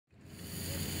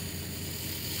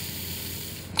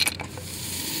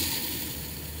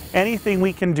anything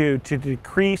we can do to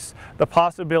decrease the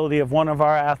possibility of one of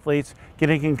our athletes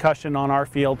getting a concussion on our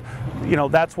field, you know,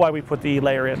 that's why we put the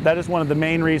E-Layer in. That is one of the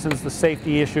main reasons. The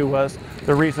safety issue was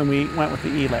the reason we went with the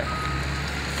E-Layer.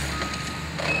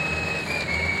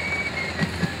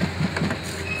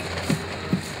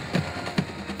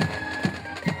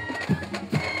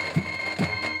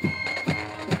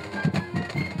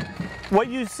 What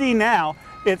you see now,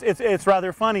 it's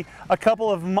rather funny. A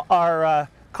couple of our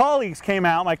colleagues came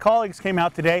out, my colleagues came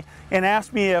out today and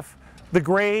asked me if the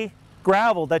gray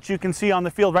gravel that you can see on the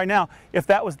field right now, if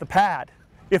that was the pad,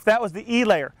 if that was the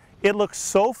E-Layer. It looks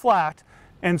so flat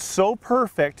and so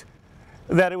perfect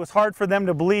that it was hard for them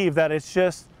to believe that it's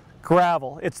just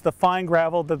gravel. It's the fine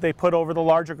gravel that they put over the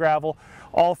larger gravel,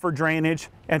 all for drainage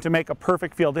and to make a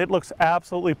perfect field. It looks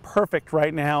absolutely perfect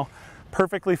right now,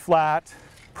 perfectly flat,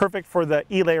 perfect for the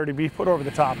E-Layer to be put over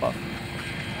the top of.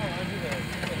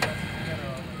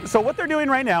 So what they're doing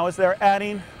right now is they're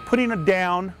putting it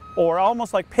down, or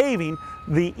almost like paving,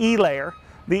 the E-Layer.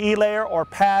 The E-Layer, or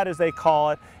pad as they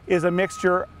call it, is a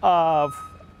mixture of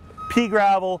pea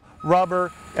gravel,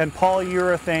 rubber, and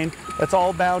polyurethane that's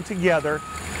all bound together.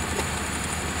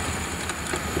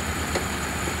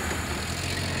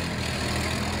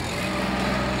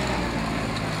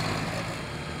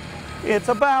 It's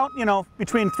about, you know,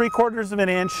 between 3/4 of an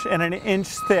inch and an inch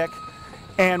thick,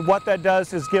 and what that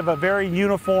does is give a very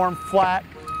uniform, flat,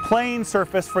 playing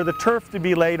surface for the turf to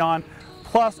be laid on,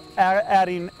 plus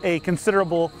adding a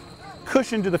considerable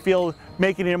cushion to the field,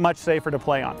 making it much safer to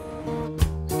play on.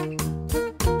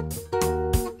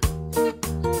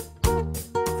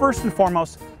 First and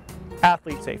foremost,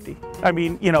 athlete safety. I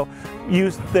mean, you know,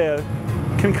 the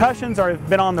concussions have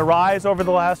been on the rise over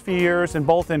the last few years, and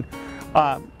both in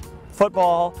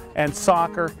football and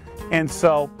soccer, and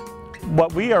so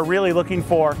what we are really looking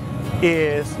for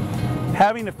is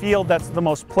having a field that's the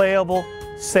most playable,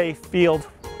 safe field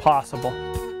possible.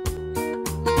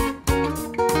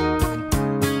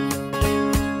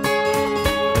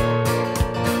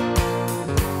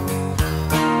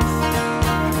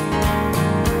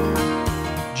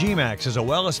 GMAX is a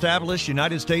well-established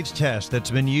United States test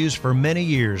that's been used for many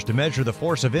years to measure the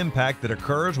force of impact that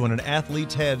occurs when an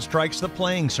athlete's head strikes the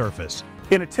playing surface.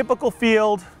 In a typical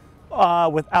field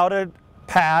without a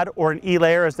pad or an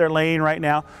E-Layer as they're laying right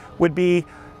now, the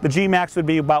GMAX would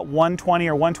be about 120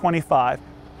 or 125.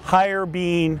 Higher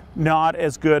being not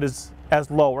as good as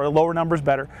lower. A lower number is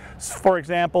better. For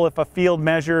example, if a field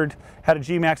had a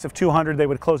GMAX of 200, they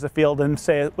would close the field and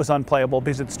say it was unplayable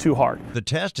because it's too hard. The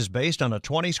test is based on a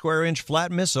 20-square-inch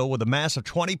flat missile with a mass of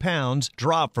 20 pounds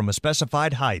dropped from a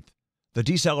specified height. The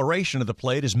deceleration of the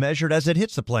plate is measured as it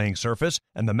hits the playing surface,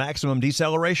 and the maximum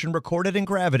deceleration recorded in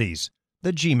gravities,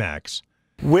 the GMAX.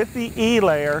 With the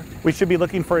E-Layer, we should be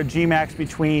looking for a GMAX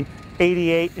between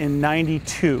 88 and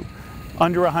 92,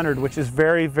 under 100, which is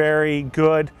very, very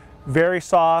good, very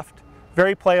soft,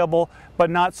 very playable, but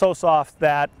not so soft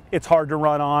that it's hard to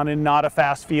run on and not a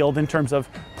fast field in terms of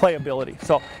playability.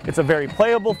 So it's a very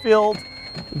playable field,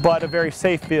 but a very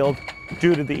safe field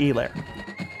due to the E-Layer.